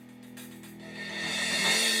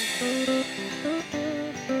Well,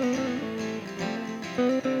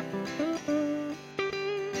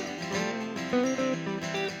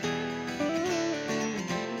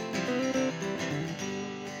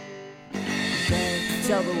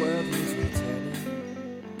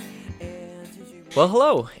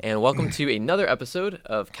 hello, and welcome to another episode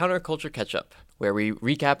of Counterculture Catch-Up, where we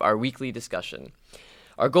recap our weekly discussion.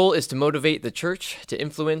 Our goal is to motivate the church to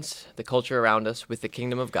influence the culture around us with the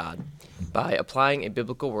kingdom of God by applying a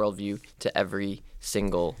biblical worldview to every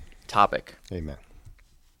single topic. Amen.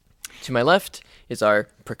 To my left is our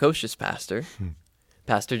precocious pastor,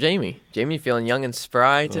 Pastor Jamie. Jamie, feeling young and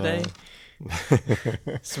spry today?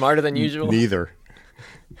 Smarter than usual? Neither.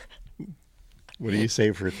 What do you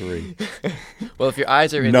say for 3? Well, if your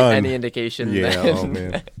eyes are any indication, yeah. then... Oh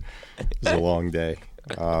man, it's a long day.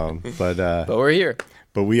 But we're here.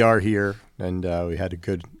 But we are here, and we had a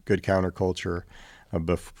good counterculture.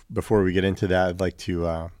 Before we get into that, I'd like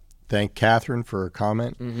to thank Catherine for her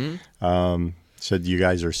comment. Mm-hmm. Said you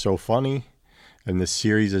guys are so funny, and this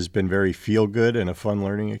series has been very feel good and a fun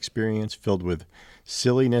learning experience filled with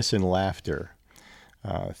silliness and laughter.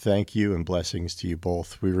 Thank you and blessings to you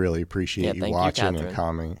both. We really appreciate you watching and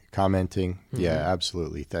commenting. Mm-hmm. Yeah,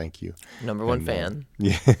 absolutely. Thank you. Number one fan.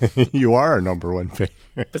 Yeah, you are our number one fan.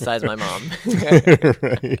 Besides my mom.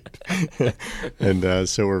 Right. And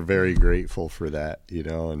so we're very grateful for that,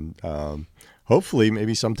 and hopefully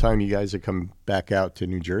maybe sometime you guys will come back out to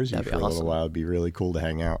New Jersey for a little while. It'd be really cool to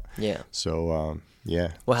hang out. Yeah. So,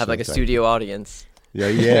 yeah. We'll have like a studio audience.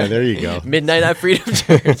 Yeah, there you go. Midnight at Freedom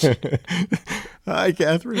Church. Hi,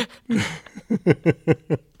 Catherine.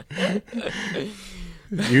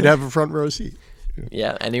 You'd have a front row seat.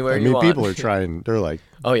 Yeah, anywhere you want. People are trying. They're like,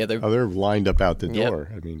 they're lined up out the door.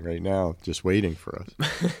 Yep. I mean, right now, just waiting for us,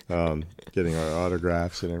 getting our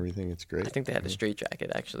autographs and everything. It's great. I think they had a straight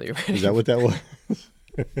jacket actually. Is that what that was?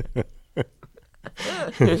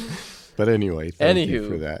 But anyway, thank you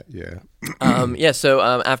for that. Yeah. So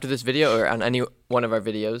after this video or on any one of our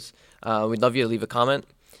videos, we'd love you to leave a comment.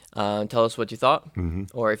 Tell us what you thought,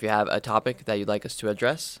 or if you have a topic that you'd like us to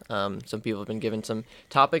address. Some people have been given some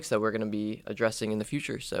topics that we're going to be addressing in the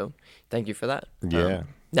future, so thank you for that. Yeah.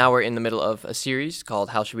 Now we're in the middle of a series called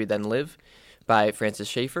How Should We Then Live by Francis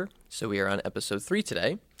Schaeffer. So we are on episode 3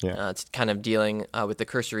 today. Yeah. It's kind of dealing with the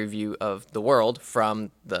cursory view of the world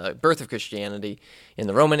from the birth of Christianity in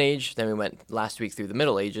the Roman age. Then we went last week through the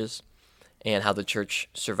Middle Ages and how the church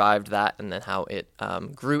survived that, and then how it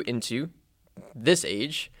grew into this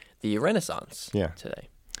age, the Renaissance today.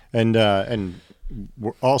 And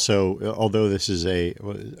we're also, although this is I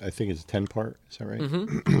think it's a 10-part, is that right?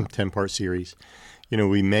 Mm-hmm. 10-part series.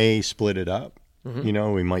 We may split it up.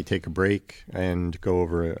 Mm-hmm. We might take a break and go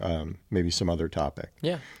over maybe some other topic.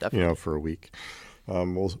 Yeah, definitely. For a week.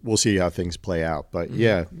 We'll see how things play out. But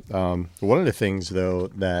one of the things though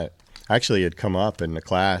that actually had come up in the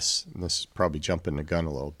class, and this is probably jumping the gun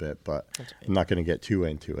a little bit, but I'm not going to get too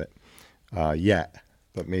into it yet,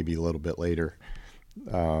 but maybe a little bit later.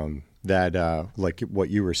 That like what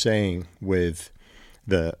you were saying with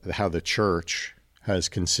how the church has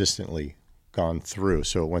consistently gone through.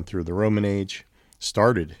 So it went through the Roman age,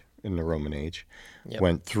 started in the Roman age,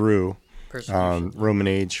 went through Roman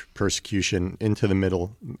age persecution into the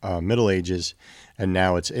Middle Ages, and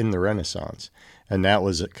now it's in the Renaissance. And that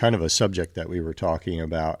was kind of a subject that we were talking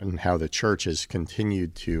about, and how the church has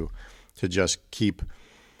continued to just keep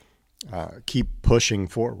pushing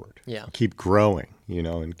forward, keep growing,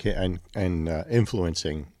 and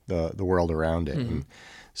influencing the world around it. Mm-hmm. And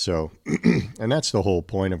so, and that's the whole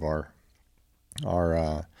point of our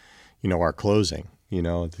closing.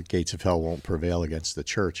 The gates of hell won't prevail against the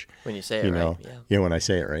church. When you say it right, when I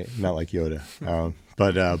say it right, not like Yoda.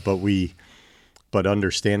 But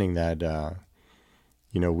understanding that,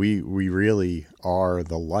 we really are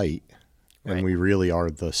the light, and we really are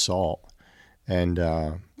the salt, and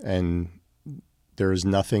there is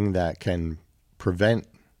nothing that can prevent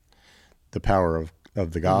the power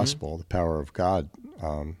of the gospel, the power of God,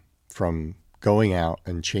 from going out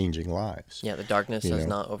and changing lives. Yeah, the darkness does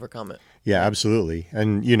not overcome it. Yeah, absolutely.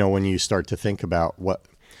 And, when you start to think about what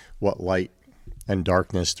light and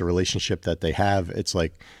darkness, the relationship that they have, it's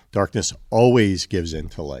like darkness always gives in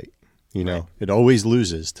to light. It always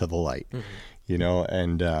loses to the light,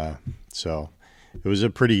 and so it was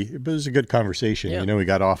a good conversation. Yeah. We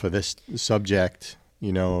got off of this subject,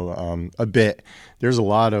 a bit. There's a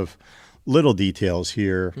lot of little details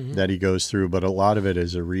here that he goes through, but a lot of it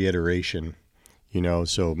is a reiteration,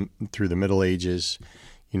 so through the Middle Ages,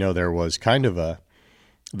 there was kind of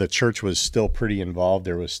the church was still pretty involved.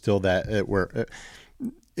 There was still that where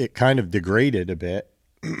it kind of degraded a bit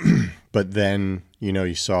But then,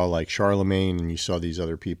 you saw like Charlemagne, and you saw these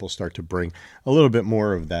other people start to bring a little bit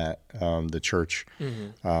more of that, the church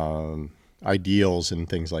ideals and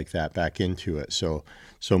things like that back into it. So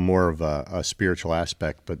more of a spiritual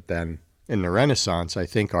aspect. But then in the Renaissance, I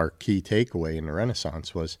think our key takeaway in the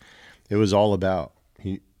Renaissance was it was all about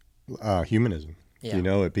humanism. Yeah.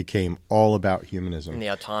 It became all about humanism. And the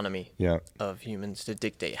autonomy of humans to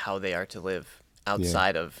dictate how they are to live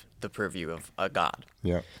outside of the purview of a God.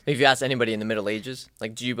 Yeah. If you ask anybody in the Middle Ages,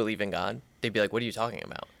 like, do you believe in God? They'd be like, what are you talking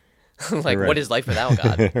about? Like, Right. what is life without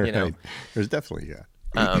God? Right. There's definitely,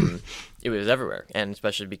 It was everywhere, and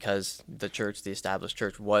especially because the church, the established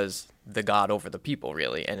church, was the God over the people,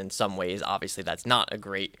 really. And in some ways, obviously, that's not a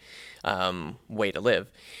great way to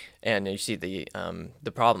live. And you see the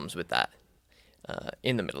problems with that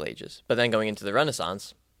in the Middle Ages. But then going into the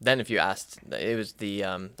Renaissance, then if you asked, it was the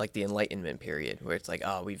like the Enlightenment period, where it's like,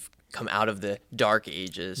 oh, we've come out of the Dark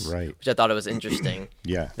Ages, Right. which I thought it was interesting.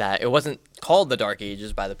 Yeah. That it wasn't called the Dark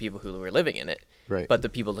Ages by the people who were living in it, Right. but the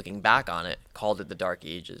people looking back on it called it the Dark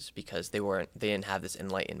Ages because they didn't have this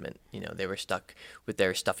enlightenment. They were stuck with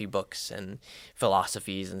their stuffy books and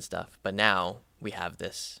philosophies and stuff. But now we have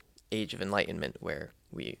this age of enlightenment where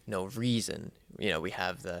we know reason. We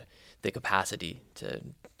have the capacity to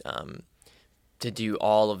do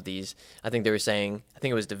all of these. I think it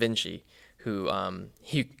was Da Vinci who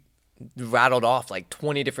he rattled off like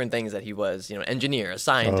 20 different things that he was, engineer, a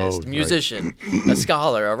scientist, right. musician, a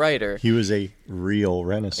scholar, a writer. He was a real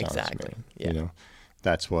Renaissance Exactly. man. Yeah.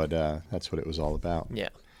 That's what it was all about. Yeah.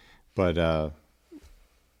 But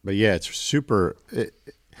yeah, it's super. It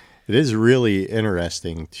is really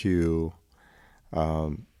interesting to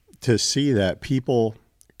see that people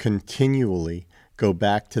continually go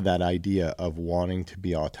back to that idea of wanting to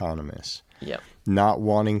be autonomous, Yeah. not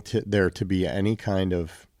wanting there to be any kind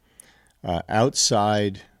of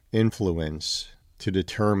outside influence to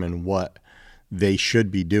determine what they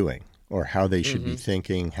should be doing or how they should be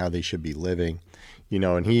thinking, how they should be living.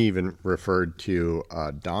 And he even referred to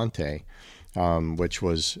Dante, which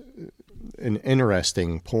was an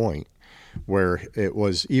interesting point, where it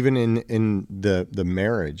was even in the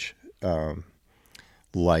marriage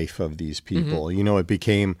life of these people. It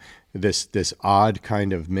became this odd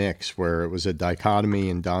kind of mix where it was a dichotomy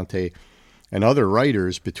in Dante and other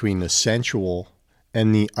writers between the sensual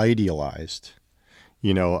and the idealized,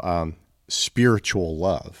 spiritual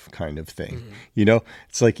love kind of thing.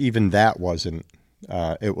 It's like even that wasn't.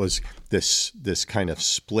 It was this kind of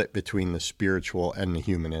split between the spiritual and the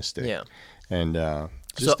humanistic. Yeah. And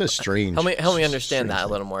just a strange. Help me understand that a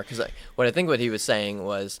thing. little more, because what he was saying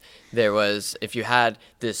was if you had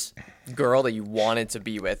this girl that you wanted to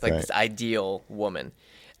be with, like Right. this ideal woman,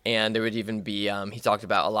 and there would even be he talked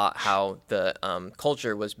about a lot how the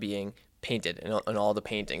culture was being painted in all the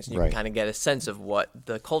paintings, and you Right. can kind of get a sense of what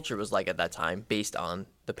the culture was like at that time based on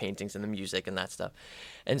the paintings and the music and that stuff.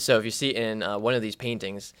 And so if you see in one of these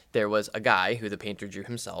paintings, there was a guy who the painter drew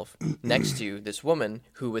himself next to this woman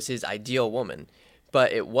who was his ideal woman.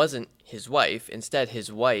 But it wasn't his wife. Instead,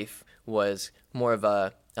 his wife was more of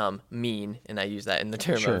a mean, and I use that in the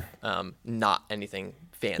term Sure. of not anything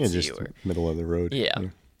Yeah, fancy. just middle of the road. Yeah,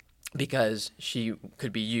 because she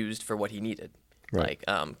could be used for what he needed, Right.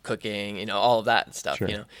 like cooking, all of that stuff.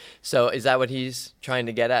 Sure. So is that what he's trying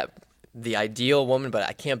to get at? The ideal woman, but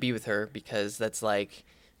I can't be with her because that's like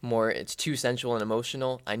more. It's too sensual and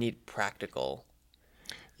emotional. I need practical.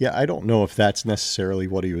 Yeah, I don't know if that's necessarily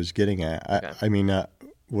what he was getting at. Okay. I mean,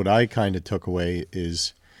 what I kind of took away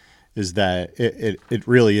is that it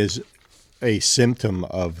really is a symptom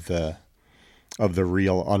of the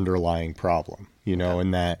real underlying problem,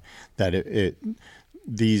 and that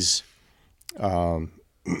these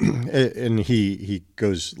and he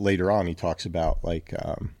goes later on. He talks about like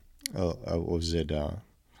what was it,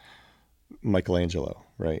 Michelangelo,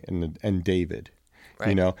 right, and David,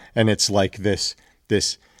 Right. and it's like this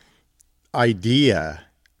idea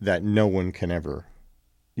that no one can ever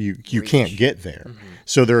you can't get there.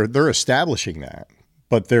 So they're establishing that,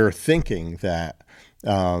 but they're thinking that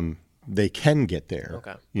they can get there.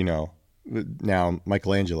 Okay. Now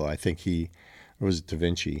Michelangelo, I think or was it Da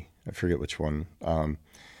Vinci? I forget which one.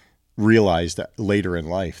 Realized that later in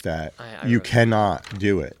life that you cannot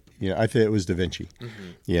do it. I think it was Da Vinci.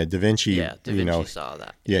 Yeah, Da Vinci. Yeah, Da Vinci saw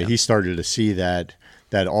that. Yeah, he started to see that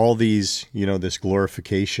all these, this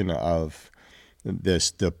glorification of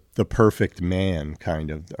the perfect man kind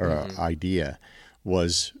of idea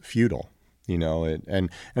was futile, and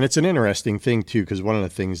it's an interesting thing too, because one of the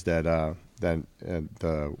things that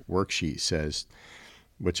the worksheet says,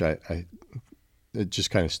 which I it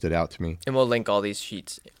just kind of stood out to me. And we'll link all these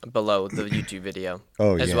sheets below the YouTube video,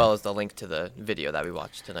 as well as the link to the video that we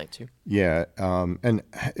watched tonight too. Yeah, and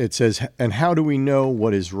it says, and how do we know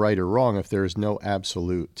what is right or wrong if there is no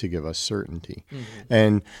absolute to give us certainty?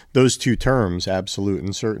 And those two terms, absolute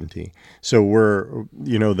and certainty. So we're,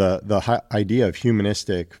 the idea of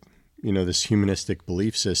humanistic, this humanistic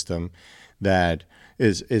belief system that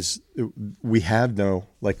is we have no,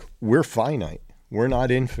 like, we're finite. We're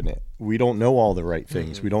not infinite. We don't know all the right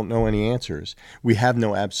things. We don't know any answers. We have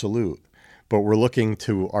no absolute, but we're looking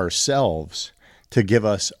to ourselves to give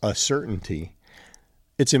us a certainty.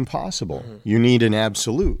 It's impossible. You need an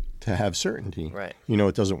absolute to have certainty. Right.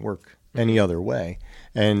 It doesn't work any other way.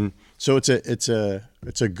 And so it's a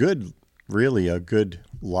good, really a good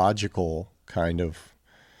logical kind of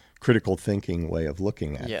critical thinking way of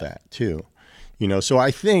looking at that too. So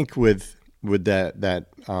I think with that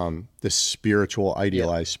this spiritual,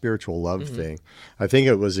 idealized spiritual love thing, I think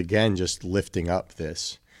it was, again, just lifting up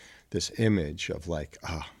this image of like,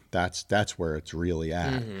 that's where it's really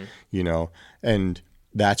at, and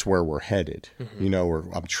that's where we're headed.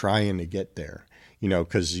 I'm trying to get there,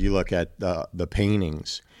 because you look at the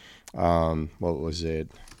paintings. What was it?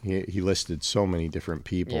 He listed so many different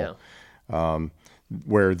people,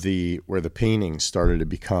 where the paintings started to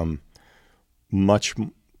become much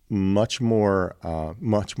more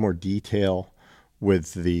detail,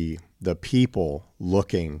 with the people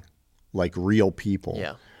looking like real people.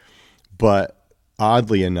 Yeah. But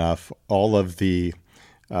oddly enough, all of the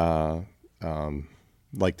like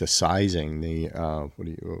the sizing, what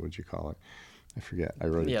would you call it? I forget. I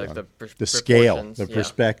wrote it down. Like the scale, the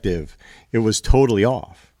perspective, it was totally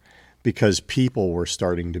off, because people were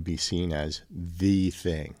starting to be seen as the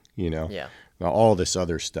thing, Yeah. Now, all this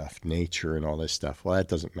other stuff, nature and all this stuff, well, that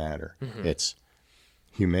doesn't matter. It's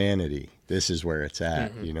humanity. This is where it's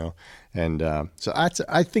at, And so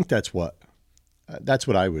I think that's what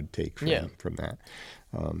I would take from that.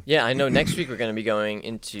 I know next week we're going to be going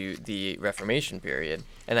into the Reformation period.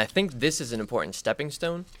 And I think this is an important stepping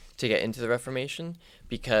stone to get into the Reformation,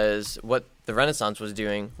 because what the Renaissance was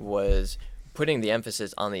doing was putting the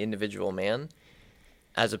emphasis on the individual man,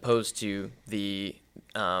 as opposed to the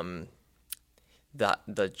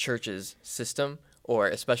church's system, or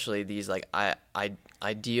especially these like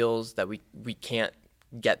ideals that we can't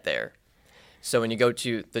get there. So when you go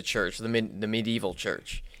to the church, the medieval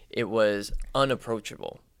church, it was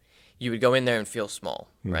unapproachable. You would go in there and feel small,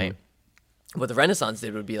 right? What the Renaissance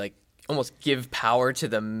did would be like almost give power to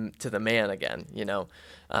the man again, to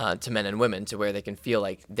men and women, to where they can feel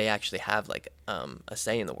like they actually have like a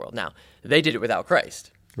say in the world. Now, they did it without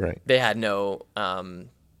Christ. Right. They had no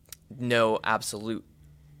absolute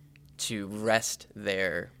to rest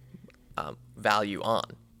their value on.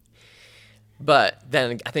 But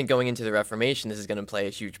then I think going into the Reformation, this is going to play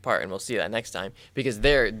a huge part, and we'll see that next time, because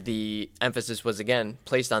there the emphasis was again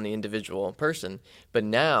placed on the individual person, but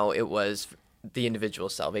now it was the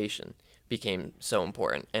individual's salvation became so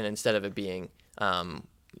important, and instead of it being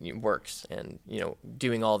works and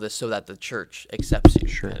doing all this so that the church accepts you,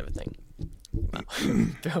 kind of a thing.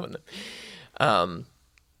 Wow.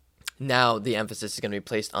 Now the emphasis is going to be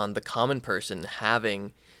placed on the common person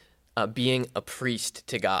having being a priest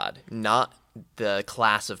to God, not the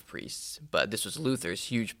class of priests, but this was Luther's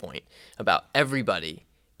huge point about everybody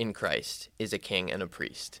in Christ is a king and a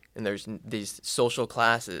priest. And there's these social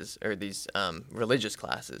classes, or these religious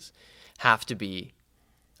classes, have to be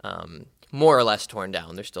more or less torn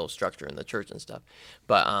down. There's still structure in the church and stuff,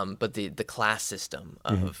 but the class system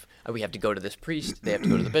of we have to go to this priest, they have to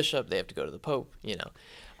go to the bishop, they have to go to the pope.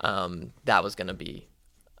 That was going to be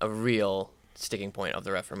a real sticking point of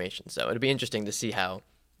the Reformation. So it'd be interesting to see how,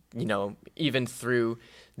 even through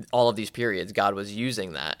all of these periods, God was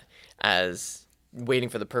using that as waiting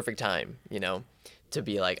for the perfect time, to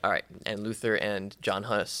be like, all right. And Luther and John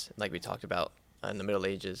Huss, like we talked about in the Middle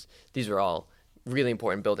Ages, these were all really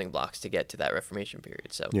important building blocks to get to that Reformation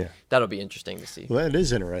period. So that'll be interesting to see. Well, that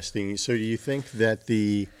is interesting. So do you think that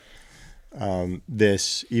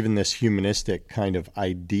this humanistic kind of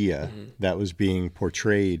idea that was being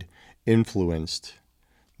portrayed influenced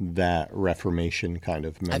that Reformation kind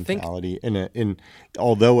of mentality? In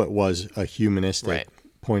although it was a humanistic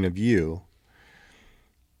point of view,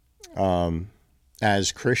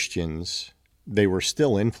 as Christians, they were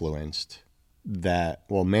still influenced that,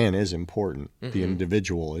 well, man is important, the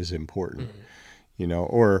individual is important,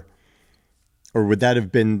 or would that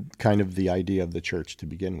have been kind of the idea of the church to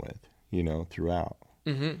begin with, throughout?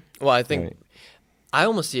 Well, I think I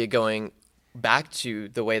almost see it going back to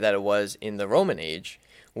the way that it was in the Roman age,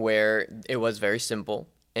 where it was very simple,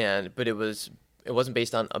 but it was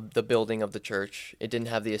based on the building of the church. It didn't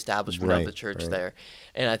have the establishment of the church there.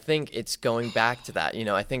 And I think it's going back to that.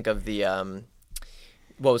 I think of the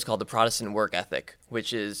what was called the Protestant work ethic,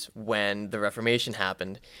 which is when the Reformation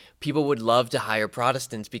happened. People would love to hire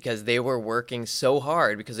Protestants because they were working so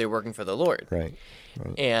hard because they were working for the Lord. Right.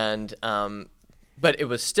 And but it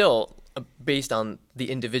was still based on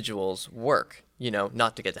the individual's work,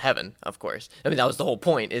 not to get to heaven, of course. I mean, that was the whole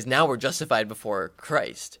point, is now we're justified before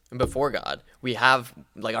Christ and before God. We have,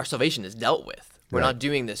 our salvation is dealt with. We're not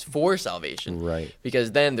doing this for salvation. Right.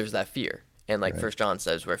 Because then there's that fear. And First John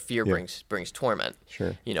says, where fear brings torment.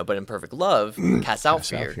 Sure. But in perfect love casts out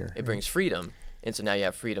fear. It brings freedom. And so now you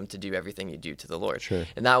have freedom to do everything you do to the Lord. Sure.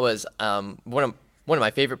 And that was one of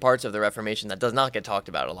my favorite parts of the Reformation that does not get talked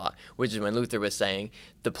about a lot, which is when Luther was saying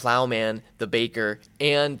the plowman, the baker,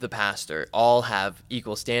 and the pastor all have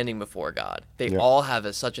equal standing before God. They all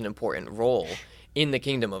have such an important role in the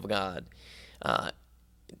kingdom of God,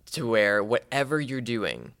 to where whatever you're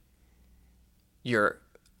doing, you're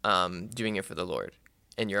doing it for the Lord,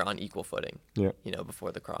 and you're on equal footing,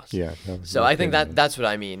 before the cross. Yeah. So I think that's what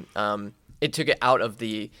I mean. It took it out of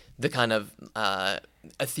the kind of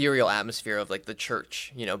ethereal atmosphere of the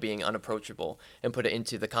church, being unapproachable, and put it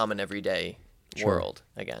into the common everyday world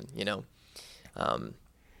again,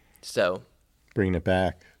 So bringing it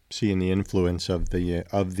back, seeing the influence of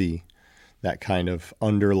that kind of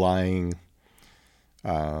underlying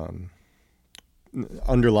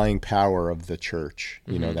power of the church,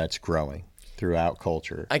 that's growing throughout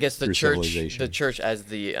culture. I guess the church as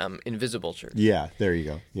the invisible church. Yeah, there you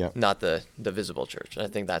go. Yeah, not the visible church. I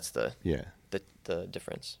think that's the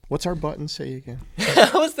difference. What's our button say again?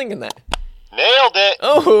 I was thinking that. Nailed it.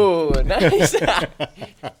 Oh, nice.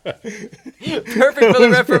 Perfect for the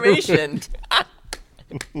Reformation.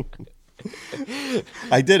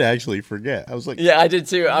 I did actually forget. I was like, yeah, I did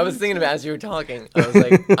too. I was thinking about it as you were talking. I was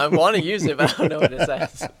like, I want to use it, but I don't know what it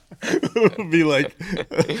says. It would be like,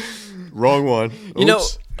 wrong one.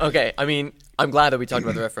 Oops. Okay. I mean, I'm glad that we talked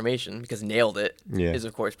about the Reformation, because nailed it is,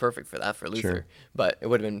 of course, perfect for that, for Luther. Sure. But it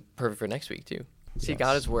would have been perfect for next week too. See,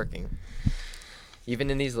 God is working.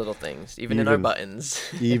 Even in these little things, even in our buttons.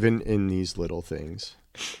 Even in these little things.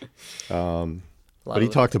 But he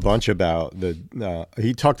talked a bunch about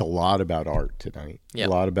he talked a lot about art tonight. Yep.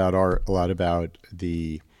 A lot about art, a lot about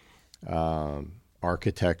the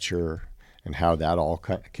architecture and how that all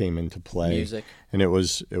came into play. Music. And it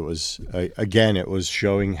was again, it was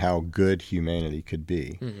showing how good humanity could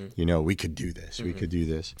be. Mm-hmm. We could do this. Mm-hmm. We could do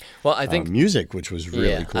this. Well, I think music, which was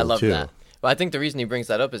really cool, I love too. that. But I think the reason he brings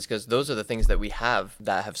that up is because those are the things that we have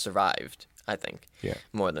that have survived, I think,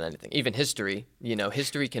 more than anything. Even history,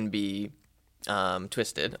 history can be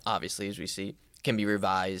twisted, obviously, as we see, can be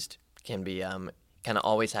revised, can be kind of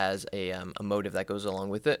always has a motive that goes along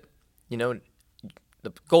with it. The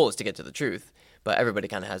goal is to get to the truth, but everybody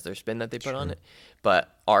kind of has their spin that they put on it.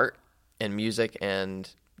 But art and music and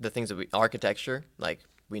the things that architecture,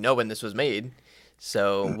 we know when this was made.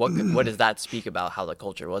 So what does that speak about how the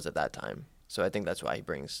culture was at that time? So I think that's why he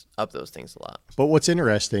brings up those things a lot. But what's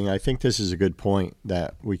interesting, I think this is a good point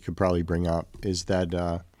that we could probably bring up, is that,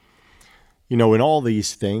 in all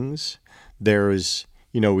these things, there is,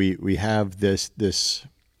 we have this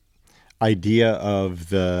idea of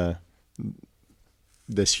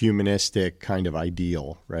this humanistic kind of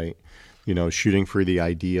ideal, right? Shooting for the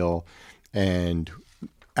ideal. And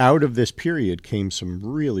out of this period came some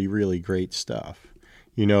really, really great stuff.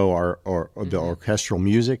 The orchestral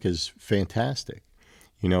music is fantastic.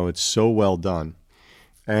 It's so well done.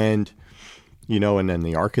 And, and then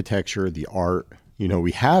the architecture, the art,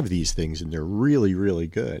 we have these things and they're really, really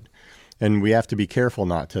good. And we have to be careful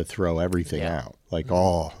not to throw everything out.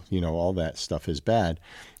 All that stuff is bad.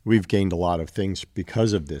 We've gained a lot of things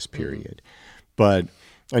because of this period. But,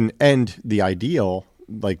 and the ideal,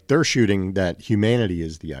 they're shooting that humanity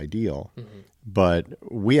is the ideal. But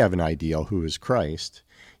we have an ideal who is Christ,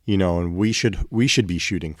 and we should be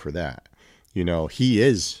shooting for that. He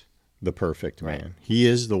is the perfect man. Right. He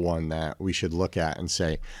is the one that we should look at and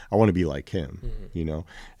say, I want to be like him,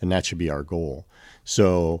 and that should be our goal.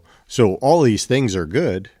 So all these things are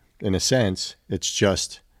good in a sense. It's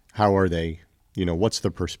just, how are they, what's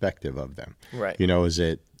the perspective of them? Right. Is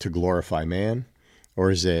it to glorify man,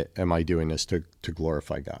 or is it, am I doing this to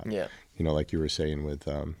glorify God? Yeah. Like you were saying with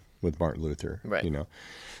Martin Luther, right?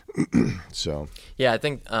 So yeah, I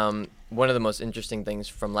think one of the most interesting things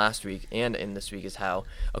from last week and in this week is how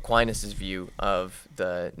Aquinas' view of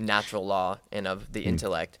the natural law and of the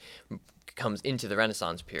intellect comes into the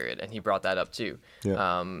Renaissance period, and he brought that up too.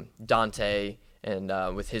 Yeah. Dante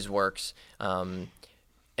and with his works, and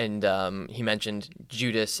he mentioned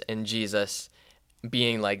Judas and Jesus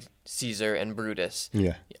being like Caesar and Brutus,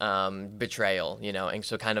 Yeah. betrayal, and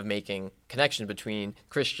so kind of making connection between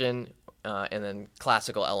Christian and then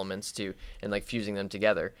classical elements too, and like fusing them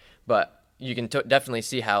together. But you can definitely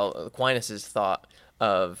see how Aquinas's thought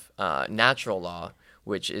of natural law,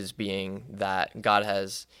 which is being that God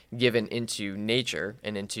has given into nature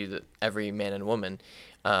and into every man and woman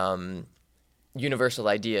universal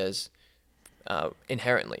ideas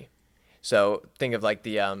inherently. So think of like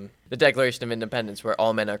the Declaration of Independence, where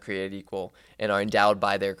all men are created equal and are endowed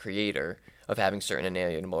by their Creator of having certain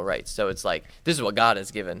inalienable rights. So it's like this is what God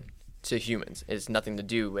has given to humans. It's nothing to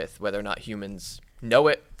do with whether or not humans know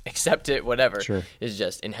it, accept it, whatever. Sure. It's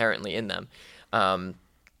just inherently in them.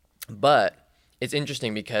 But it's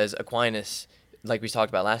interesting because Aquinas, like we talked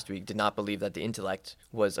about last week, did not believe that the intellect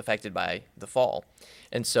was affected by the fall.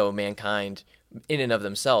 And so mankind, in and of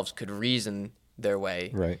themselves, could reason their way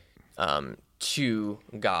Right. to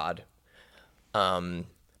God.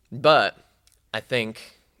 But I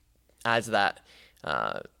think as that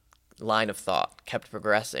line of thought kept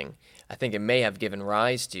progressing, I think it may have given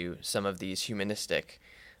rise to some of these humanistic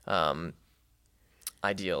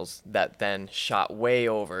ideals that then shot way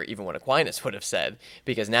over even what Aquinas would have said,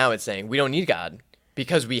 because now it's saying we don't need God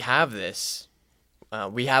because we have this,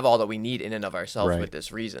 we have all that we need in and of ourselves Right. with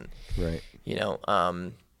this reason. Right.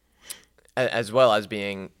 As well as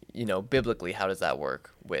being, biblically, how does that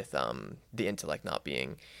work with the intellect not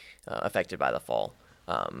being affected by the fall?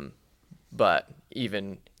 But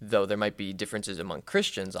even though there might be differences among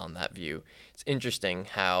Christians on that view, it's interesting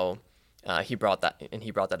how he brought that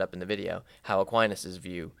up in the video, how Aquinas'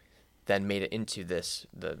 view then made it into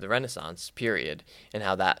the Renaissance period, and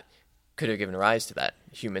how that could have given rise to that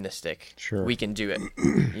humanistic, Sure. we can do it,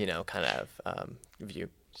 kind of view.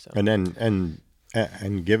 So. And then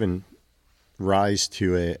and given rise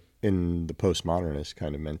to it in the postmodernist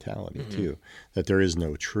kind of mentality too, that there is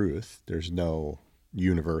no truth, there's no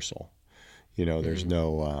universal, there's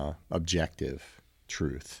no objective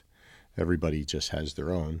truth. Everybody just has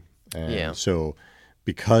their own, and so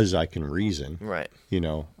because I can reason, Right.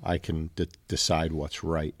 I can decide what's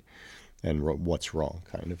right and what's wrong,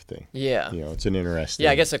 kind of thing. Yeah. It's an interesting.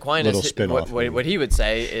 Yeah, I guess Aquinas, little spin-off. what he would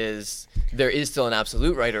say is there is still an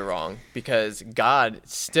absolute right or wrong because God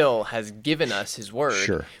still has given us his word,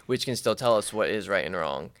 Sure. which can still tell us what is right and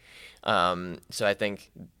wrong. So I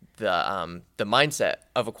think the mindset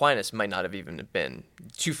of Aquinas might not have even been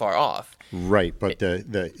too far off. Right, but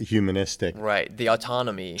the humanistic Right, the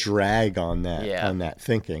autonomy. drag on that Yeah. on that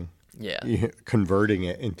thinking. Yeah. Converting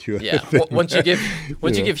it into a Yeah. thing. Once you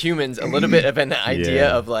give humans a little bit of an idea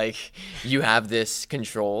Yeah. of like you have this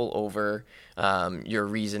control over your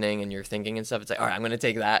reasoning and your thinking and stuff, it's like, all right, I'm going to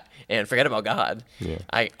take that and forget about God. Yeah.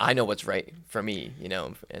 I know what's right for me,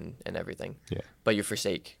 and everything. Yeah. But you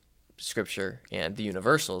forsake Scripture and the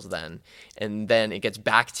universals then, and then it gets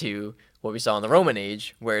back to what we saw in the Roman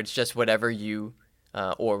age, where it's just whatever you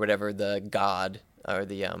or whatever the god or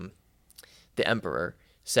the emperor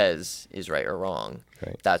says is right or wrong.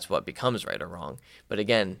 Right. That's what becomes right or wrong. But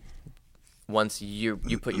again, once you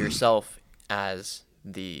put yourself as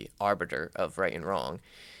the arbiter of right and wrong,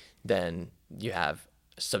 then you have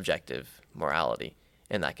subjective morality,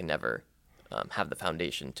 and that can never have the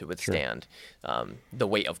foundation to withstand the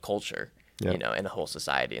weight of culture, Yep. and a whole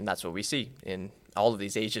society. And that's what we see in all of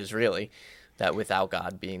these ages, really, that without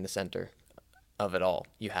God being the center of it all,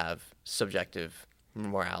 you have subjective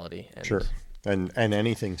morality. And Sure. And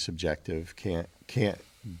anything subjective can't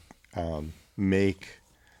make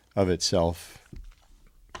of itself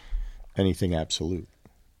anything absolute.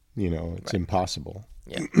 It's Right. impossible.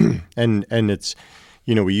 Yeah. And it's,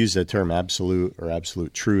 we use that term absolute or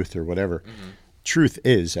absolute truth or whatever. Mm-hmm. Truth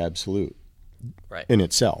is absolute Right. in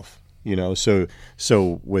itself.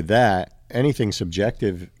 So with that, anything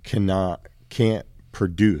subjective can't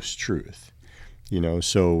produce truth.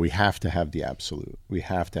 So we have to have the absolute. We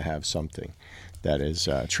have to have something that is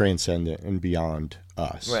transcendent and beyond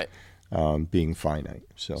us, Right. being finite.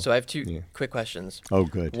 So So I have two yeah. quick questions. Oh,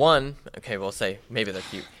 good. One, okay, we'll say maybe they're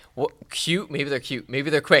cute. Cute? Maybe they're cute. Maybe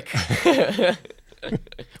they're quick.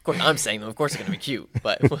 Of course, I'm saying them. Of course, they're going to be cute.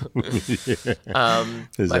 But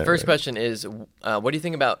my first question is, what do you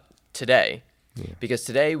think about today? Yeah. Because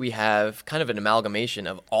today we have kind of an amalgamation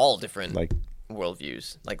of all different Like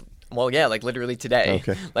worldviews. Like literally today,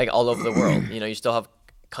 Okay. like all over the world. You still have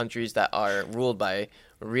countries that are ruled by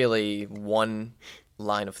really one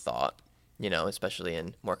line of thought, especially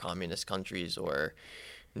in more communist countries or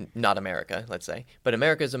not America, let's say. But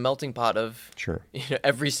America is a melting pot of Sure.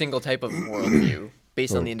 every single type of worldview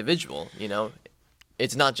based on the individual,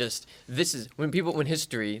 it's not just this is when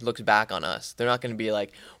history looks back on us, they're not going to be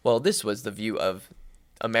like, well, this was the view of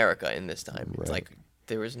America in this time. Right. It's like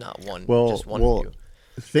there is not just one view.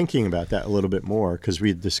 Thinking about that a little bit more, because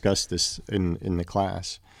we discussed this in the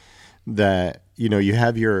class, that you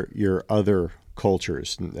have your other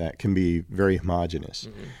cultures that can be very homogenous.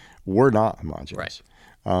 Mm-hmm. We're not homogenous,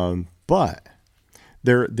 right. But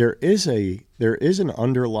there is an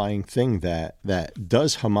underlying thing that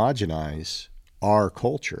does homogenize our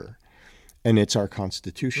culture, and it's our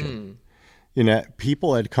Constitution.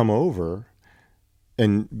 People had come over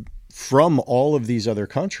and from all of these other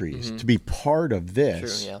countries to be part of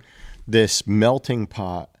this, this melting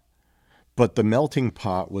pot, but the melting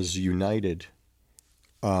pot was united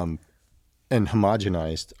and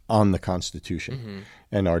homogenized on the Constitution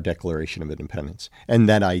and our Declaration of Independence and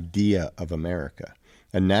that idea of America.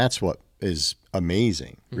 And that's what is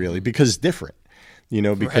amazing, really, because it's different,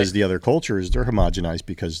 because the other cultures, they're homogenized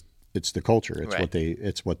because it's the culture.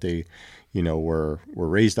 It's what they were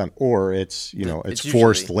raised on, or it's it's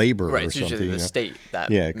forced labor or it's something. Usually the state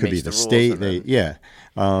that it could be the state.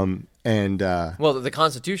 Well, the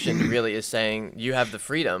Constitution really is saying you have the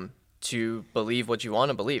freedom to believe what you want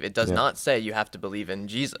to believe. It does not say you have to believe in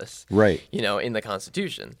Jesus, right? In the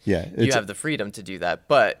Constitution, you have the freedom to do that,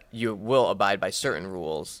 but you will abide by certain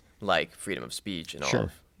rules like freedom of speech and all.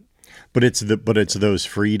 But it's those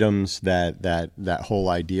freedoms that whole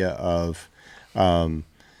idea of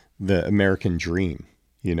the American dream,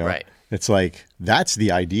 Right. It's like that's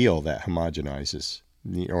the ideal that homogenizes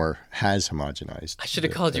or has homogenized. I should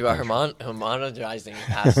have called you our homogenizing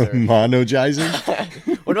pastor.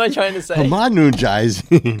 Monogizing? What am I trying to say?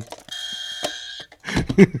 Homogenizing.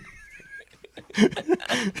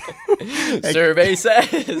 Survey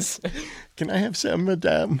says. Can I have some of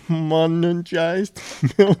that monogized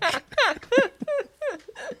milk?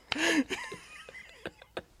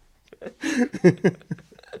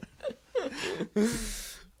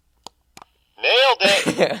 Nailed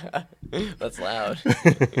it. That's loud.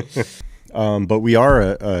 But we are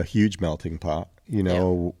a huge melting pot,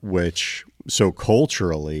 which so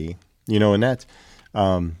culturally, and that's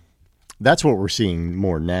what we're seeing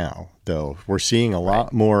more now, though. We're seeing a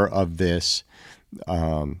lot more of this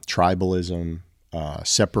tribalism,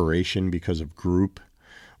 separation because of group,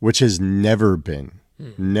 which has never been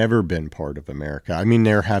part of America. I mean,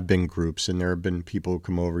 there have been groups and there have been people who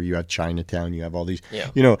come over. You have Chinatown, you have all these,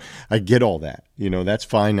 I get all that, that's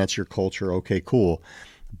fine. That's your culture. Okay, cool.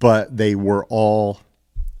 But they were all,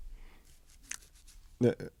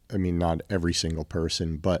 I mean, not every single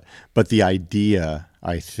person, but the idea,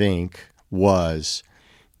 I think, was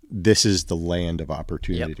this is the land of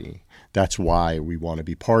opportunity. Yep. That's why we want to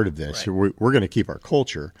be part of this. Right. We're going to keep our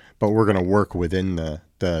culture, but we're going to work within the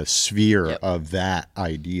sphere of that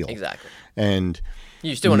ideal. Exactly. And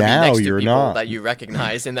you still want to be next to people that you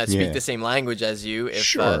recognize and that speak the same language as you.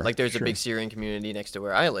 If like there's a big Syrian community next to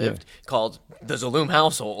where I lived called the Zaloom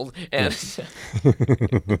household, and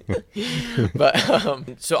but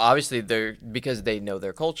so obviously because they know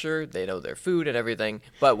their culture, they know their food and everything.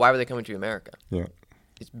 But why were they coming to America? Yeah.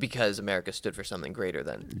 It's because America stood for something greater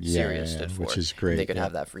than Syria stood for. Which is great. They could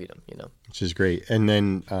have that freedom, Which is great. And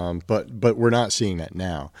then, but we're not seeing that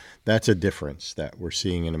now. That's a difference that we're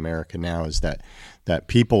seeing in America now is that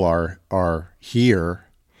people are here.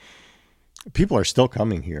 People are still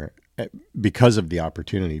coming here because of the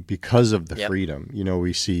opportunity, because of the freedom.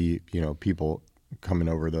 We see, people coming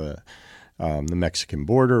over the Mexican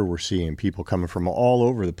border. We're seeing people coming from all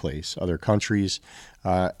over the place, other countries,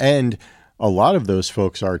 and a lot of those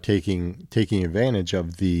folks are taking advantage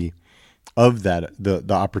of the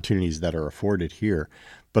opportunities that are afforded here.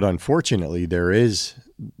 But unfortunately, there is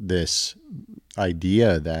this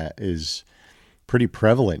idea that is pretty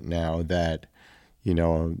prevalent now that,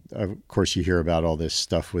 of course you hear about all this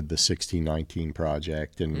stuff with the 1619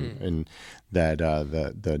 Project and that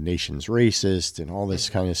the nation's racist and all this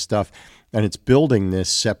kind of stuff. And it's building this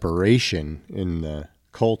separation in the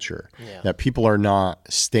culture that people are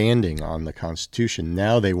not standing on the Constitution.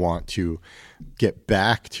 Now they want to get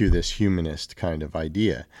back to this humanist kind of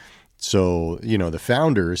idea. So, the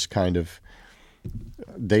founders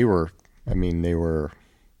they were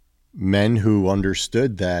men who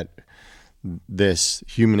understood that this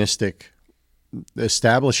humanistic,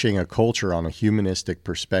 establishing a culture on a humanistic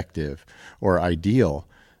perspective or ideal,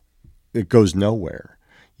 it goes nowhere.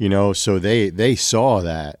 So they saw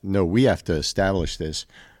that, no, we have to establish this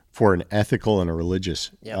for an ethical and a religious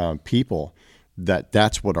people,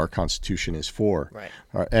 that's what our Constitution is for. Right.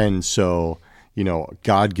 And so,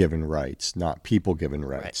 God-given rights, not people-given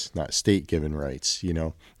rights, not state-given rights,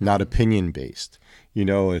 not opinion-based.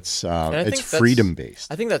 It's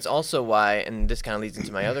freedom-based. I think that's also why, and this kind of leads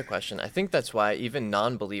into my other question, I think that's why even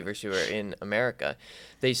non-believers who are in America,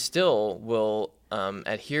 they still will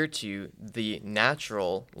adhere to the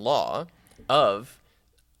natural law of,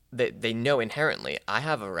 they know inherently, I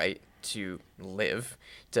have a right to live,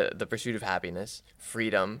 to the pursuit of happiness,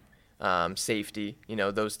 freedom, safety,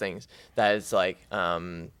 those things. That is like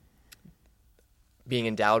being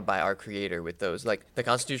endowed by our Creator with those. Like the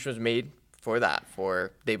Constitution was made for that,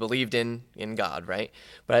 they believed in God, right?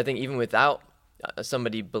 But I think even without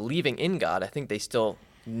somebody believing in God, I think they still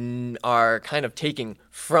are kind of taking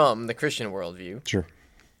from the Christian worldview. Sure.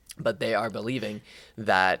 But they are believing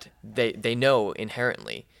that they know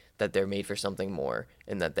inherently that they're made for something more,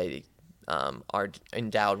 and that they are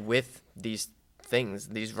endowed with these things,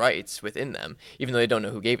 these rights within them, even though they don't know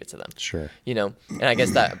who gave it to them. Sure. And I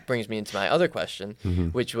guess that brings me into my other question,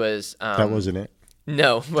 which was... that wasn't it?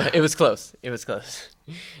 No, but it was close. It was close.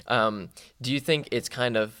 Do you think it's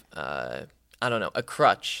kind of, a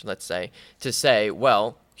crutch, let's say, to say,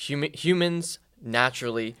 well, humans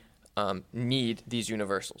naturally need these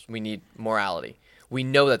universals. We need morality. We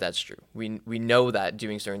know that that's true. We know that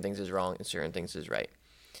doing certain things is wrong and certain things is right.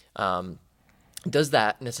 Does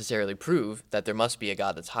that necessarily prove that there must be a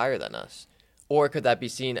God that's higher than us? Or could that be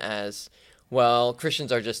seen as, well,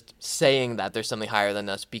 Christians are just saying that there's something higher than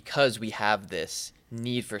us because we have this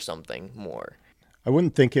need for something more? I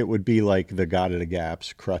wouldn't think it would be like the God of the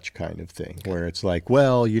Gaps crutch kind of thing, where it's like,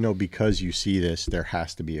 well, because you see this, there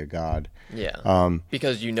has to be a God. Yeah.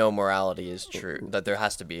 Because morality is true, that there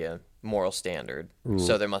has to be a moral standard,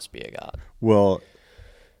 so there must be a God. Well,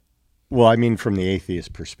 I mean, from the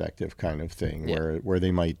atheist perspective kind of thing, where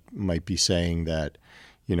they might be saying that,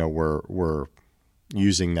 we're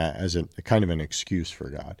using that as a kind of an excuse for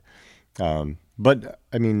God. But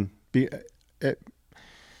I mean,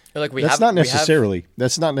 that's not necessarily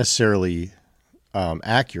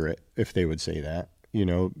accurate if they would say that,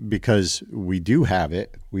 because we do have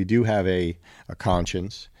it. We do have a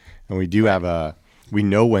conscience, and we do have we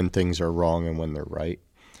know when things are wrong and when they're right.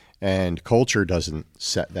 And culture doesn't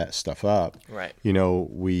set that stuff up. Right. We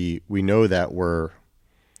know that we're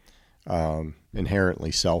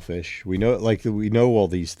inherently selfish. We know all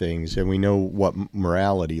these things, and we know what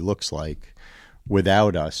morality looks like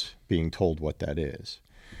without us being told what that is.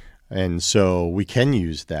 And so we can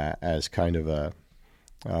use that as kind of a,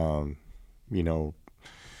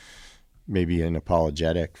 maybe an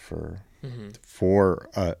apologetic for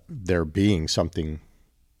there being something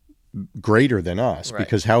greater than us, right.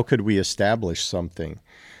 Because how could we establish something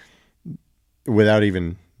without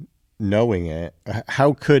even knowing it?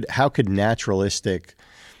 How could naturalistic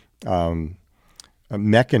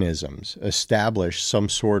mechanisms establish some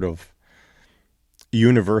sort of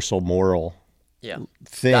universal moral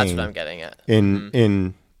thing? That's what I'm getting at.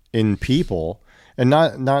 In people, and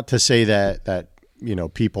not to say that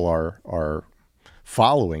people are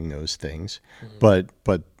following those things, but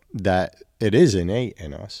that it is innate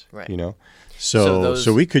in us, right.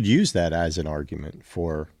 So we could use that as an argument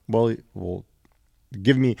for, well,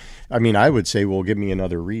 give me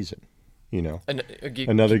another reason,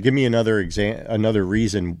 give me another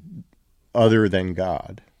reason other than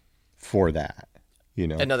God for that,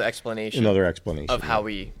 another explanation of how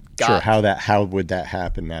we got. Sure. How would that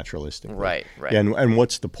happen naturalistically? Right. And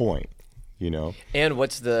what's the point, And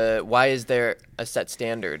why is there a set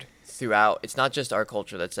standard throughout? It's not just our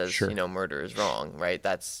culture that says, sure. Murder is wrong, right?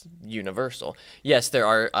 That's universal. Yes, there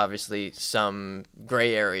are obviously some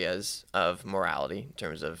gray areas of morality in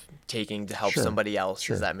terms of taking to help somebody else.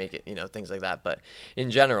 Sure. Does that make it, things like that? But in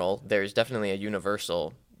general, there's definitely a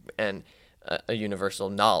universal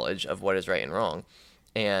knowledge of what is right and wrong.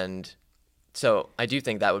 And so I do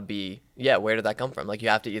think that would be, where did that come from? Like, you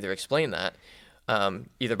have to either explain that,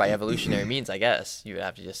 either by evolutionary means, I guess. You would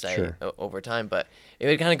have to just say over time. But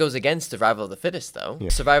it kind of goes against survival of the fittest, though. Yeah.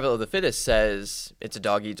 Survival of the fittest says it's a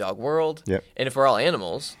dog-eat-dog world. Yep. And if we're all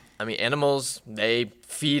animals, animals, they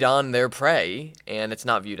feed on their prey, and it's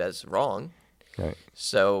not viewed as wrong. Right.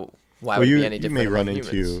 So why would it be any different you may run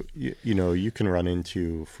humans? You can run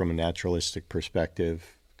into, from a naturalistic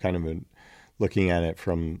perspective, kind of looking at it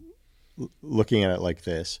like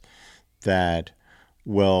this, that,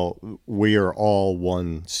 well, we are all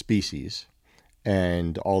one species,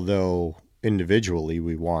 and although individually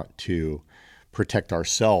we want to protect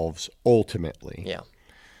ourselves ultimately,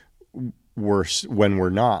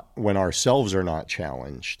 when ourselves are not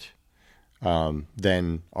challenged,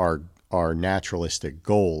 then our naturalistic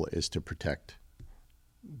goal is to protect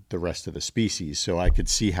the rest of the species. So I could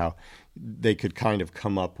see how they could kind of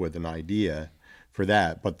come up with an idea for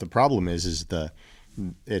that. But the problem is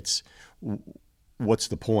what's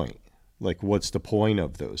the point? Like, what's the point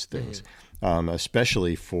of those things?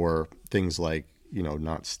 Especially for things like,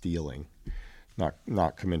 not stealing,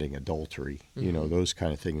 not committing adultery, those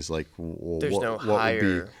kind of things. Like, there's no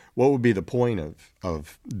higher. What would be the point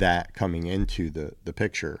of that coming into the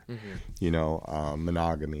picture?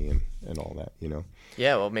 Monogamy and all that.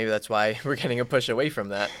 Yeah, well, maybe that's why we're getting a push away from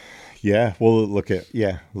that. Yeah, well, look at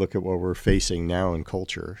what we're facing now in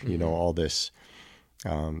culture. All this.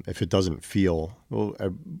 If it doesn't feel,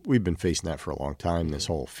 we've been facing that for a long time. This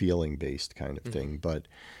whole feeling-based kind of thing, but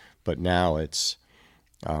now it's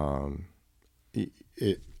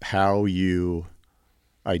how you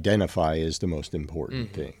identify is the most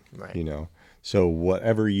important thing. Right. So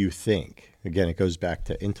whatever you think, again, it goes back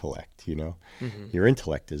to intellect. Your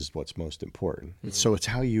intellect is what's most important. So it's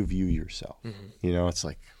how you view yourself. It's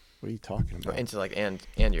like, what are you talking about? Intellect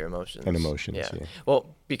and your emotions. And emotions, yeah. Well,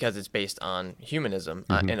 because it's based on humanism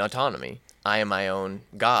and autonomy. I am my own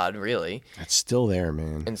God, really. That's still there,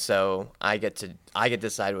 man. And so I get to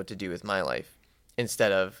decide what to do with my life,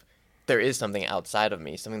 instead of there is something outside of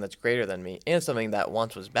me, something that's greater than me, and something that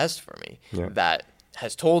once was best for me, that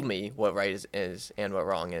has told me what right is and what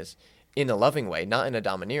wrong is, in a loving way, not in a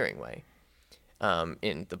domineering way.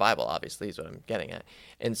 In the Bible, obviously, is what I'm getting at.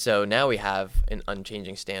 And so now we have an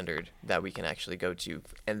unchanging standard that we can actually go to.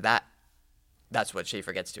 And that's what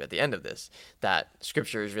Schaeffer gets to at the end of this, that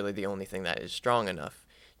Scripture is really the only thing that is strong enough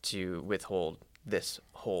to withhold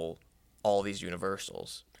all these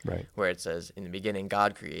universals. Right. Where it says, in the beginning,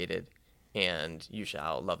 God created, and you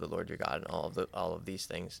shall love the Lord your God, and all of these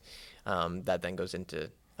things. That then goes into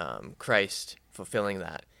Christ fulfilling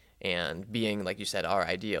that and being, like you said, our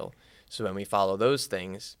ideal. So when we follow those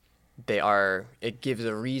things, it gives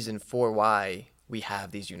a reason for why we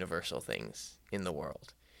have these universal things in the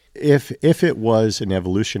world. If it was an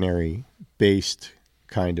evolutionary based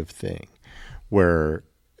kind of thing where,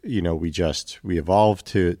 we evolved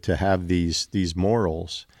to have these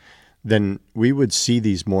morals, then we would see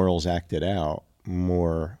these morals acted out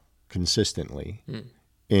more consistently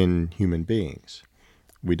in human beings.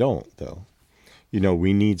 We don't, though.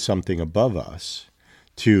 We need something above us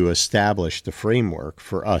to establish the framework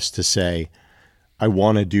for us to say, I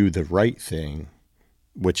want to do the right thing,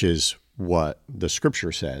 which is what the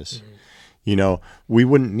Scripture says. We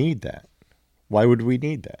wouldn't need that. Why would we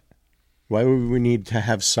need that? Why would we need to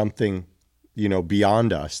have something,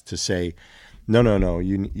 beyond us to say, no,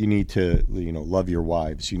 you need to, love your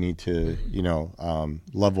wives. You need to,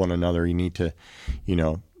 love one another. You need to,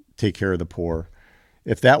 take care of the poor.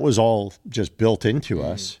 If that was all just built into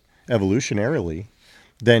us evolutionarily,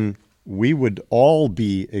 then we would all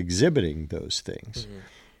be exhibiting those things.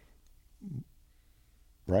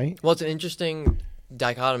 Right? Well, it's an interesting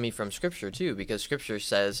dichotomy from Scripture, too, because Scripture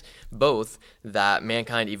says both that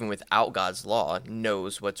mankind, even without God's law,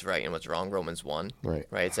 knows what's right and what's wrong, Romans 1. Right.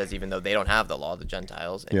 It says even though they don't have the law, the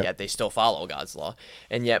Gentiles, and yet they still follow God's law.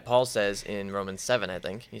 And yet Paul says in Romans 7, I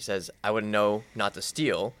think, he says, I would know not to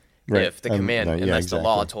steal if the command, unless the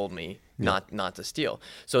law told me not to steal.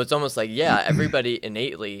 So it's almost like, everybody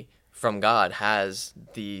innately from God has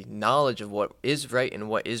the knowledge of what is right and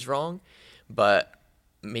what is wrong, but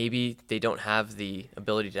maybe they don't have the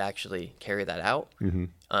ability to actually carry that out.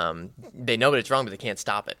 They know that it's wrong, but they can't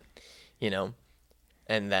stop it,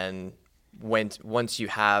 And then once you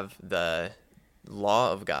have the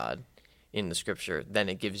law of God in the Scripture, then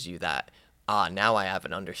it gives you that, now I have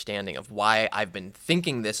an understanding of why I've been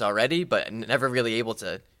thinking this already, but never really able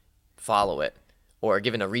to follow it, or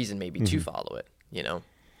given a reason maybe to follow it,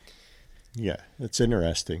 Yeah, it's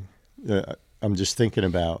interesting. I'm just thinking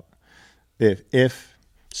about if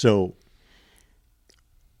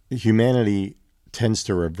humanity tends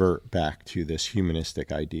to revert back to this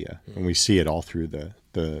humanistic idea, and we see it all through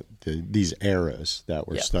these eras that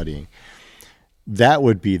we're studying. That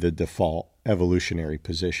would be the default evolutionary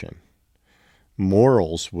position.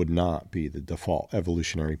 Morals would not be the default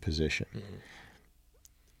evolutionary position.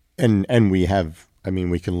 And we have,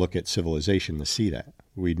 we can look at civilization to see that.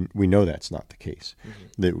 We know that's not the case.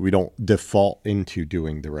 That we don't default into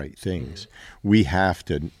doing the right things. We have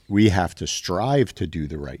to strive to do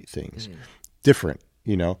the right things. Different,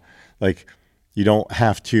 like you don't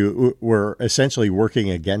have to. We're essentially working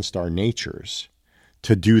against our natures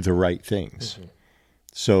to do the right things.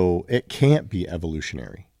 So it can't be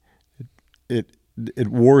evolutionary. It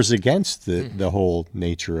wars against the whole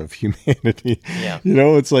nature of humanity. Yeah.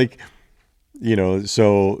 It's like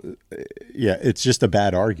So yeah, it's just a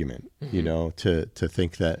bad argument, to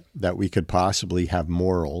think that we could possibly have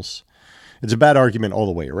morals. It's a bad argument all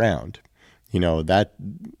the way around, that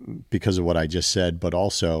because of what I just said, but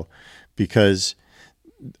also because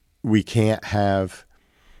we can't have,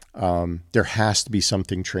 there has to be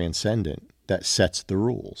something transcendent that sets the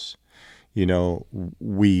rules.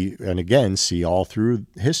 We, and again, see all through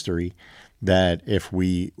history that if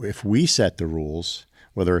we set the rules,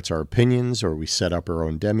 whether it's our opinions or we set up our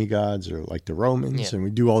own demigods or like the Romans, and we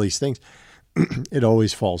do all these things, it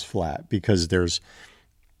always falls flat because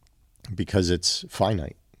it's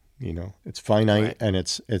finite, it's finite, right. And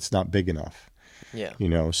it's not big enough. Yeah.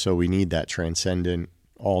 So we need that transcendent,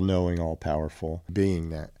 all-knowing, all-powerful being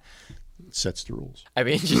that sets the rules. I'd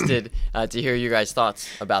be interested to hear your guys' thoughts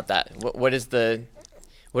about that. What is the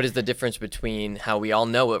difference between how we all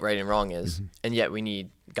know what right and wrong is, and yet we need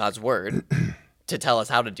God's word to tell us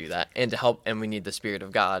how to do that, and to help, and we need the Spirit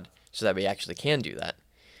of God so that we actually can do that,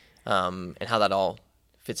 and how that all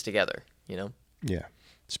fits together, Yeah.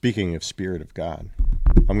 Speaking of Spirit of God,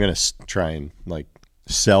 I'm going to try and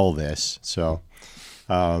sell this. So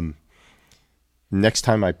next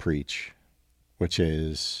time I preach, which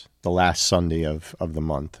is the last Sunday of the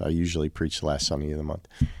month, I usually preach the last Sunday of the month.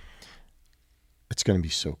 It's going to be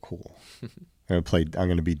so cool. I'm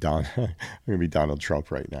going to be Donald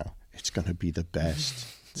Trump right now. It's going to be the best.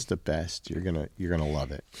 It's the best. You're going to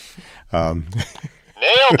love it. Nailed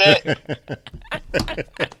it.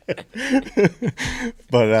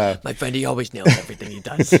 But my friend, he always nails everything he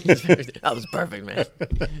does. That was perfect, man.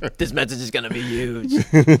 This message is going to be huge.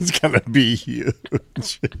 It's going to be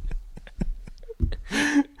huge.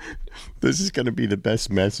 This is going to be the best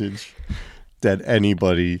message that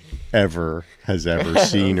anybody ever has ever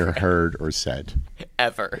seen or heard or said.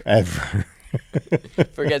 Ever.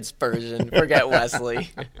 Forget Spurgeon. Forget Wesley.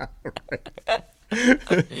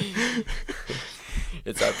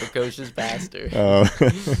 It's our precocious bastard.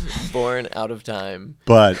 Born out of time.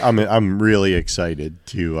 But I'm really excited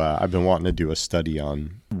to. I've been wanting to do a study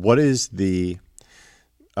on what is the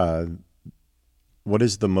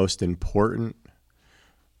most important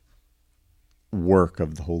work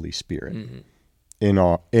of the Holy Spirit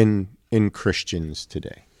in Christians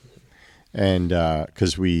today. And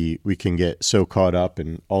because we can get so caught up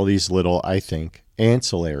in all these little, I think,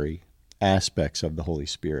 ancillary aspects of the Holy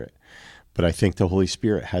Spirit. But I think the Holy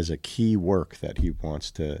Spirit has a key work that he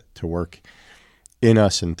wants to work in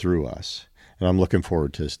us and through us. And I'm looking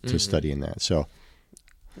forward to studying that. So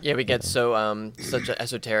yeah, we get so such an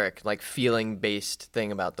esoteric, feeling-based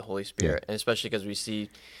thing about the Holy Spirit, and especially because we see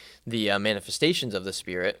the manifestations of the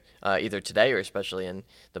Spirit, either today or especially in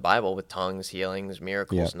the Bible, with tongues, healings,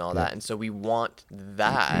 miracles, and all that. And so we want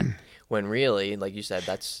that when really, like you said,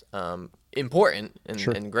 that's important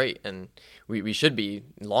and great, and we should be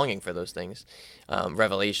longing for those things,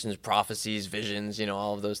 revelations, prophecies, visions,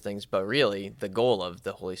 all of those things. But really, the goal of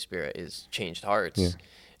the Holy Spirit is changed hearts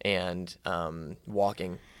and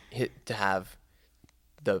walking to have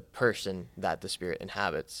the person that the Spirit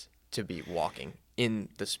inhabits to be walking in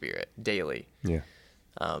the Spirit daily. Yeah.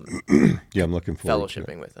 I'm looking forward to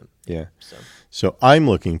fellowshipping with him. Yeah. So I'm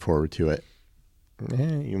looking forward to it.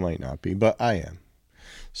 You might not be, but I am.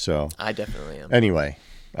 So I definitely am. Anyway,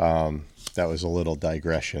 that was a little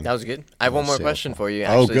digression. That was good. I have one more question for you.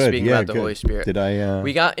 Actually, good. Speaking about the Holy Spirit, did I?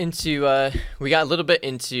 We got a little bit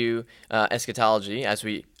into eschatology, as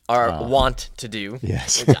we are wont to do.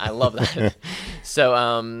 Yes, which I love that. So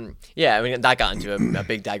that got into a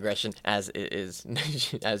big digression, as it is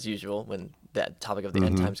as usual when that topic of the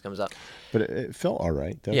end times comes up. But it felt all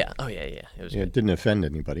right, though. Yeah. Oh yeah. It was. It didn't offend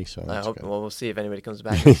anybody, so I hope. good. Well, we'll see if anybody comes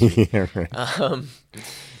back. Yeah, right.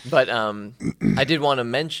 But I did want to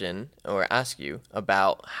mention or ask you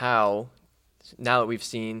about how, now that we've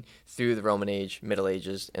seen through the Roman Age, Middle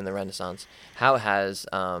Ages, and the Renaissance, how has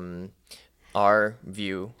our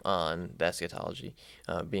view on the eschatology,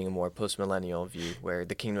 being a more post-millennial view, where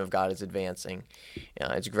the kingdom of God is advancing,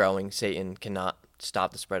 it's growing, Satan cannot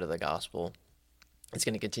stop the spread of the gospel, it's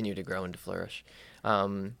going to continue to grow and to flourish.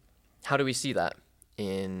 How do we see that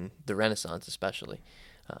in the Renaissance, especially,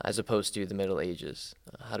 as opposed to the Middle Ages?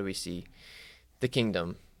 How do we see the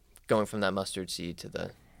kingdom going from that mustard seed to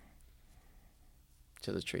the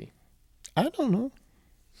tree? I don't know.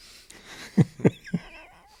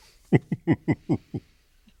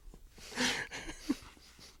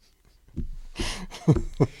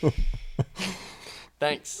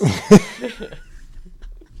 Thanks.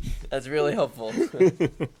 That's really helpful.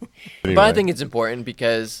 Anyway. But I think it's important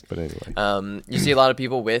because you see a lot of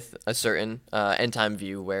people with a certain end time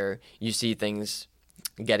view where you see things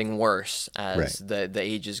getting worse as Right. the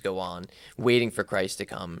ages go on, waiting for Christ to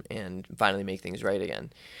come and finally make things right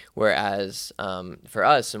again. Whereas for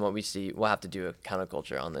us and what we see, we'll have to do a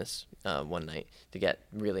counterculture on this one night to get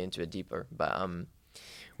really into it deeper. But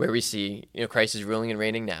where we see, Christ is ruling and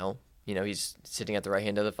reigning now. He's sitting at the right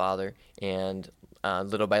hand of the Father, and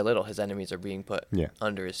little by little, his enemies are being put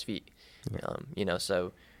under his feet.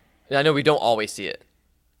 So I know we don't always see it,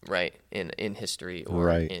 right, in history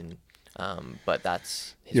or in, but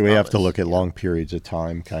that's his we have to promise. look at long periods of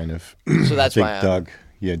time, kind of. So that's I why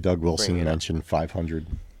think Doug Wilson bringing it up. mentioned 500.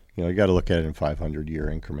 You got to look at it in 500-year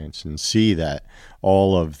increments and see that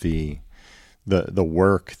all of the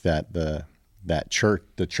work that the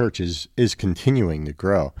church is continuing to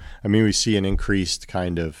grow. I mean, we see an increased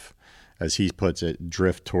kind of, as he puts it,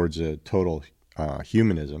 drift towards a total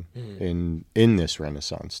humanism in this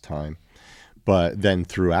Renaissance time. But then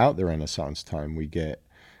throughout the Renaissance time, we get,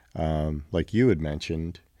 like you had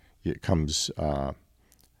mentioned, it comes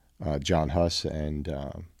John Huss and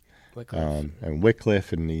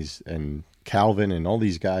Wycliffe and Calvin and all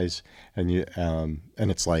these guys, and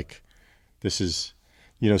it's like, this is,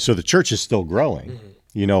 so the church is still growing,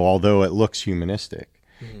 although it looks humanistic.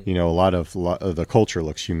 A lot of the culture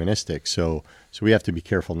looks humanistic. So we have to be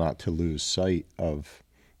careful not to lose sight of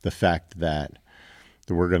the fact that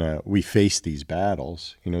we face these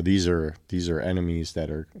battles. These are enemies that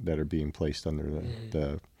are being placed under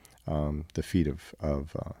the feet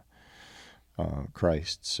of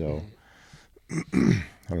Christ. So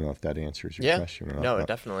I don't know if that answers your question or not. No,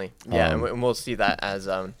 definitely. Yeah, and we'll see that as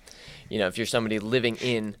if you're somebody living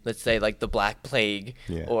in, let's say, like the Black Plague,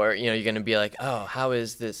 or you're going to be like, oh, how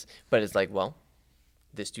is this? But it's like, well,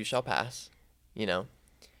 this too shall pass.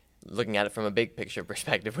 Looking at it from a big picture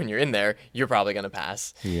perspective, when you're in there, you're probably going to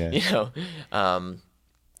pass. Yeah.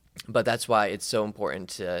 But that's why it's so important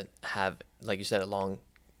to have, like you said, a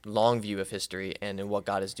long view of history and in what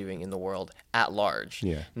God is doing in the world at large,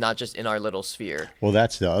 not just in our little sphere. Well,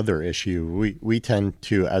 that's the other issue. We tend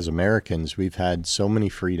to, as Americans, we've had so many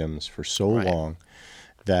freedoms for so long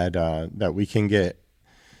that we can get,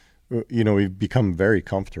 we've become very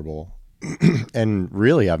comfortable and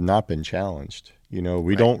really have not been challenged.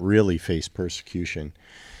 We don't really face persecution.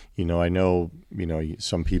 I know,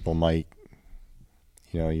 some people might,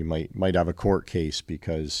 you might have a court case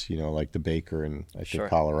because, like the baker in, I think,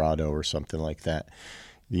 Colorado or something like that,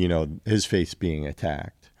 his faith's being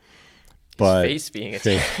attacked. But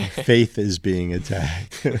faith is being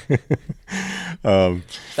attacked.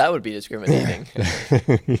 That would be discriminating.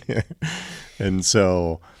 Yeah. And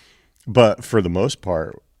so, but for the most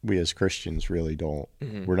part, we as Christians really don't,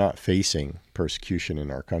 we're not facing persecution in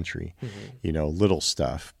our country, little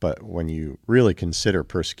stuff. But when you really consider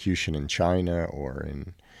persecution in China or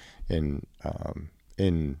in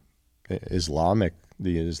the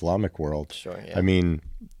Islamic world, I mean,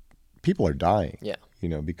 people are dying,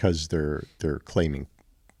 because they're claiming,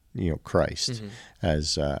 Christ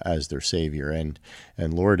as their Savior and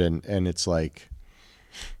Lord. And it's like,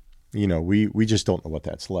 we just don't know what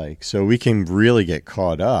that's like. So we can really get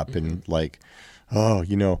caught up in like, Roe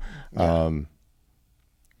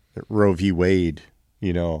v. Wade,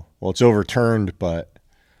 well, it's overturned, but,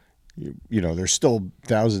 there's still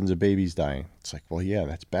thousands of babies dying. It's like, well, yeah,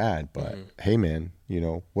 that's bad. But hey, man,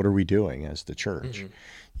 what are we doing as the church?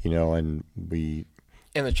 And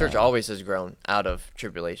the church always has grown out of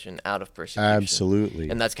tribulation, out of persecution. Absolutely.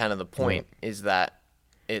 And that's kind of the point, is that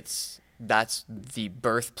that's the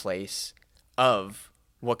birthplace of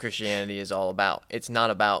what Christianity is all about. It's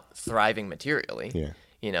not about thriving materially,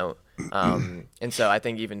 and so I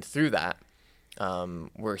think even through that,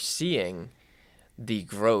 we're seeing the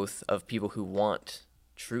growth of people who want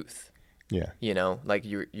truth. Yeah. Like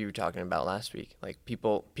you were talking about last week, like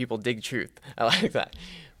people dig truth. I like that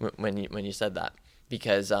when you said that,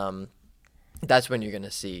 because that's when you're going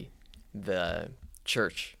to see the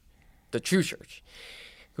church, the true church.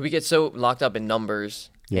 We get so locked up in numbers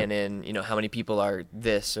and in, how many people are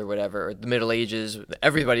this or whatever, or the Middle Ages,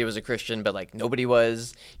 everybody was a Christian, but like nobody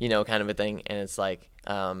was, kind of a thing. And it's like,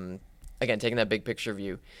 again, taking that big picture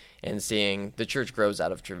view and seeing the church grows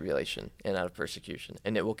out of tribulation and out of persecution,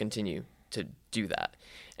 and it will continue to do that.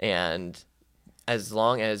 And as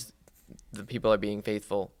long as the people are being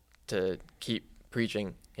faithful to keep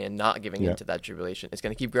preaching and not giving into that tribulation, it's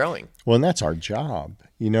going to keep growing. Well, and that's our job,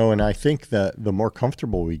 and I think that the more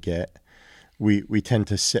comfortable we get, we tend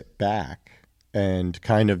to sit back and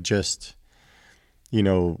kind of just,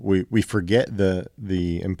 we forget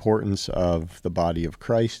the importance of the body of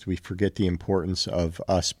Christ. We forget the importance of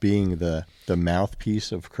us being the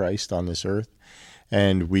mouthpiece of Christ on this earth.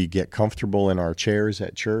 And we get comfortable in our chairs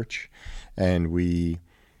at church, and we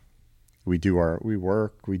we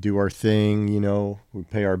work, we do our thing, we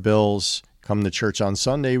pay our bills, come to church on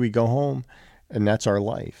Sunday, we go home, and that's our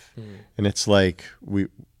life. And it's like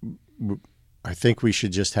I think we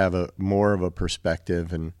should just have more of a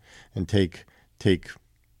perspective and take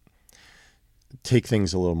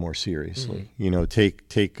things a little more seriously.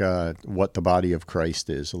 Take what the body of Christ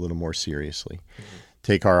is a little more seriously.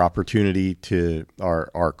 Take our opportunity to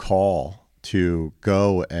our call to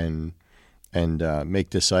go and make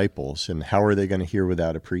disciples. And how are they going to hear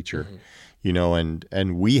without a preacher?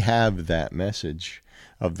 And we have that message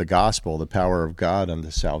of the gospel, the power of God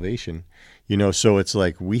unto salvation. So it's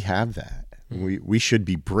like we have that. We should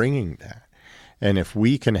be bringing that. And if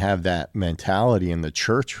we can have that mentality, and the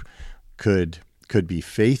church could be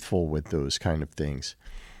faithful with those kind of things,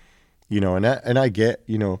 and I get,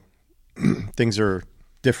 things are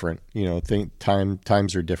different,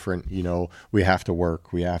 times are different, we have to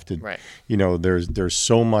work, we have to, right. There's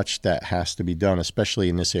so much that has to be done, especially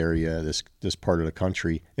in this area, this part of the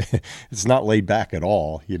country. It's not laid back at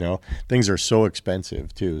all, things are so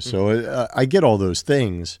expensive too. So I get all those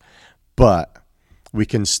things, but we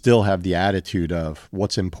can still have the attitude of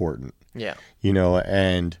what's important. Yeah.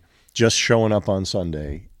 And just showing up on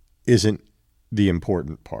Sunday isn't the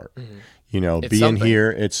important part. It's being something.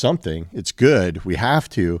 Here, it's something. It's good. We have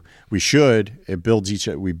to. We should. It builds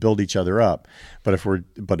we build each other up. But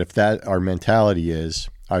if that our mentality is,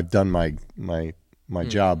 I've done my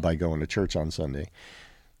job by going to church on Sunday,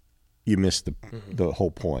 you miss the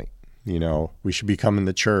whole point. We should be coming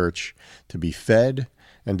to church to be fed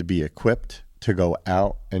and to be equipped to go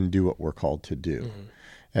out and do what we're called to do.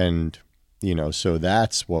 And so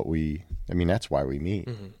that's what that's why we meet,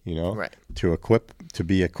 right. to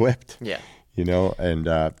be equipped, yeah, and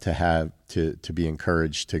to be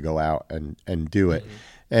encouraged to go out and do it.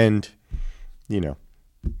 And,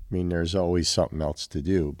 there's always something else to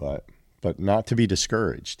do, but not to be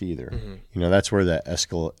discouraged either. That's where the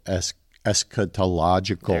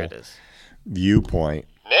eschatological viewpoint.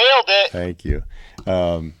 Nailed it. Thank you.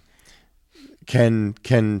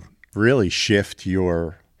 Can really shift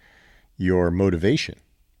your motivation,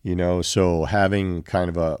 so having kind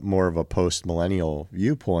of a more of a post-millennial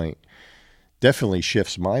viewpoint definitely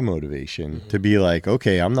shifts my motivation to be like,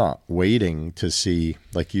 okay, I'm not waiting to see,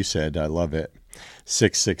 like you said, I love it,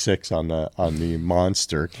 666 on the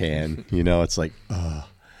Monster can, it's like, oh,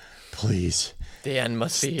 please. The end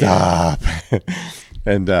must be stop.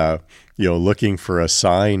 And, looking for a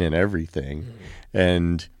sign and everything.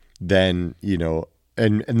 And then,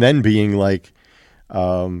 and then being like,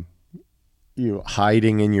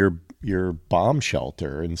 hiding in your bomb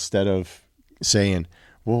shelter instead of saying,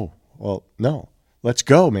 whoa, well, no, let's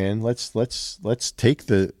go, man. Let's take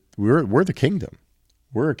we're the kingdom.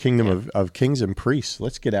 We're a kingdom of kings and priests.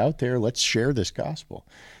 Let's get out there. Let's share this gospel.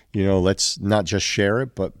 Let's not just share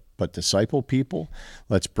it, but disciple people.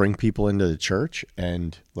 Let's bring people into the church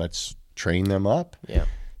and let's train them up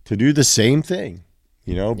to do the same thing.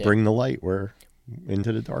 Bring the light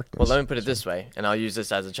into the darkness. Well, let me put it this way, and I'll use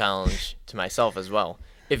this as a challenge to myself as well.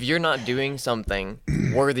 If you're not doing something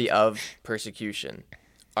worthy of persecution,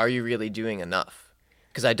 are you really doing enough?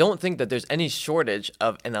 Because I don't think that there's any shortage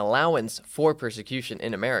of an allowance for persecution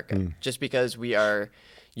in America. Just because we're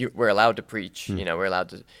allowed to preach, we're allowed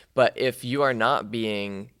to. But if you are not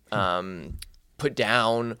being put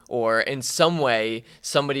down, or in some way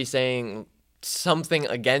somebody saying something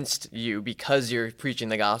against you because you're preaching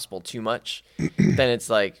the gospel too much, then it's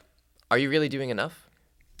like, are you really doing enough?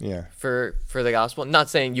 Yeah. For the gospel? Not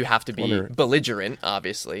saying you have to be belligerent,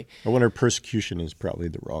 obviously. I wonder, persecution is probably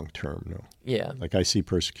the wrong term, no? Yeah. Like, I see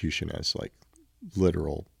persecution as like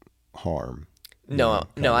literal harm. No,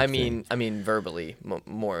 I mean verbally,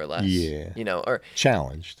 more or less. Yeah. Or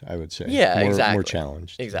challenged, I would say. Yeah, exactly. More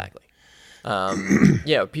challenged. Exactly.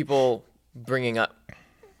 People bringing up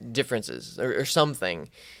differences or something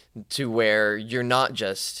to where you're not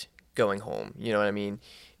just going home. You know what I mean?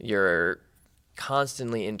 You're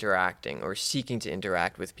constantly interacting or seeking to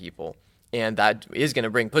interact with people. And that is going to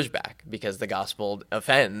bring pushback because the gospel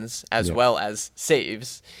offends as well as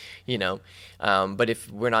saves, But if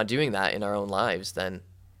we're not doing that in our own lives, then,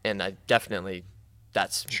 and I definitely,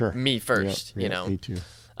 that's me first, Me too.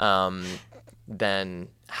 Then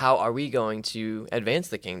how are we going to advance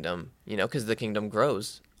the kingdom? Because the kingdom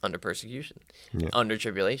grows under persecution, under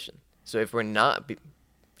tribulation. So if we're not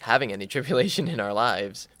having any tribulation in our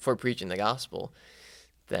lives for preaching the gospel,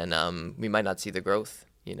 then we might not see the growth,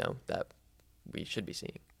 that we should be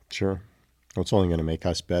seeing. Sure. Well, it's only going to make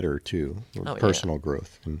us better too. Personal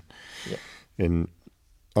growth and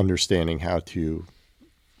understanding how to.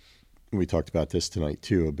 We talked about this tonight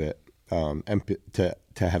too a bit. to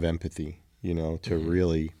have empathy, to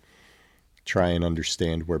really try and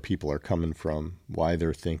understand where people are coming from, why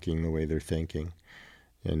they're thinking the way they're thinking,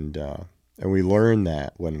 and we learn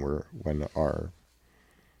that when we're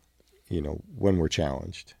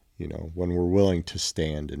challenged, when we're willing to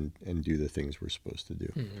stand and do the things we're supposed to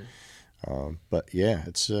do. But yeah,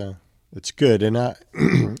 it's good, and I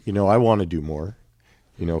I want to do more,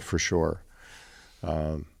 for sure.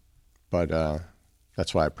 But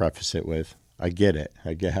that's why I preface it with, I get it.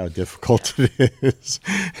 I get how difficult it is,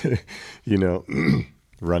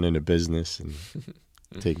 running a business and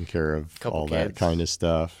taking care of all kids. That kind of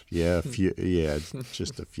stuff. Yeah, a few. Yeah,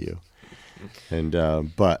 just a few. And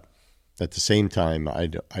but at the same time, I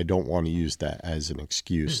don't want to use that as an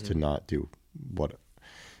excuse to not do what,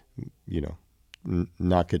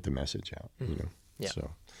 not get the message out. Yeah.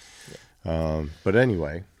 So, but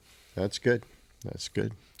anyway, that's good. That's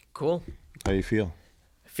good. Cool. How do you feel?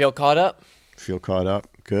 Feel caught up? Feel caught up?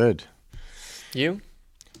 Good. You?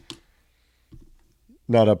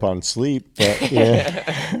 Not up on sleep, but yeah,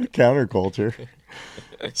 counterculture.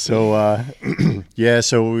 So,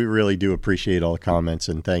 so we really do appreciate all the comments,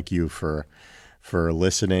 and thank you for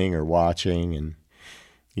listening or watching. And,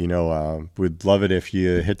 we'd love it if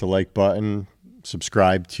you hit the like button,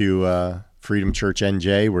 subscribe to Freedom Church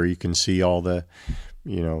NJ, where you can see all the,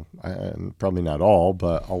 probably not all,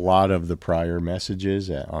 but a lot of the prior messages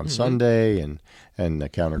on Sunday and the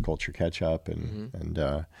counterculture catch up and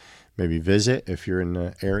maybe visit if you're in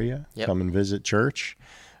the area. Yep. Come and visit church,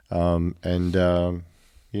 leave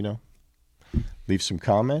some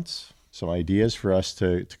comments, some ideas for us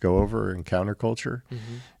to go over in counterculture,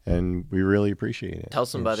 and we really appreciate it. Tell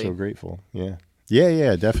somebody. We're so grateful. Yeah.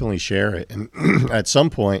 Definitely share it. And at some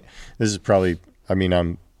point, this is probably, I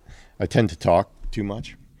tend to talk too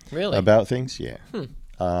much. Really? About things, yeah.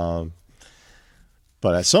 But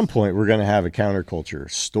at some point, we're going to have a counterculture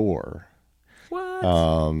store. What?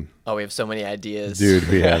 We have so many ideas. Dude,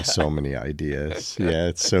 we have so many ideas. Yeah,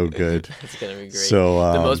 it's so good. It's going to be great.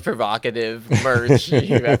 So, the most provocative merch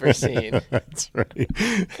you've ever seen. That's right.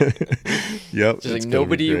 Yep. Just like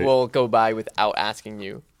nobody will go by without asking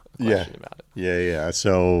you a question about it. Yeah.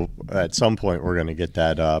 So at some point, we're going to get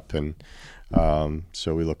that up, and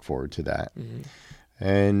so we look forward to that.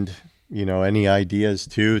 And, any ideas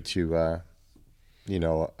too to,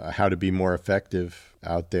 how to be more effective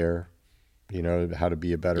out there, how to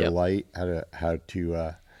be a better light, how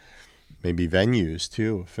to maybe venues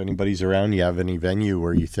too. If anybody's around, you have any venue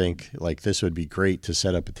where you think like this would be great to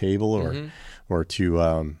set up a table or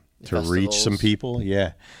to reach some people.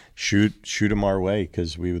 Yeah. Shoot them our way,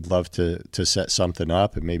 because we would love to set something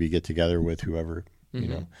up and maybe get together with whoever,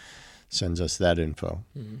 sends us that info.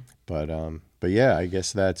 But yeah, I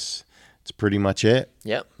guess that's pretty much it.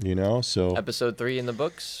 Yep. So episode 3 in the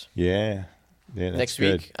books. Yeah. That's next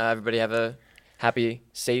good. week, everybody have a happy,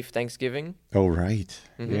 safe Thanksgiving. Oh, right.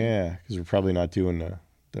 Yeah, because we're probably not doing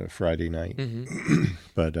the Friday night.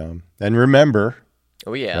 But and remember.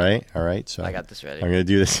 Oh yeah. Right. All right. So I got this ready. I'm gonna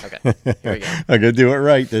do this. Okay. Here we go. I'm gonna do it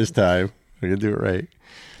right this time. I'm gonna do it right.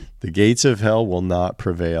 The gates of hell will not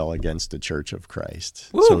prevail against the Church of Christ.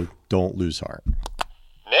 Woo! So don't lose heart.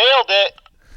 Nailed it.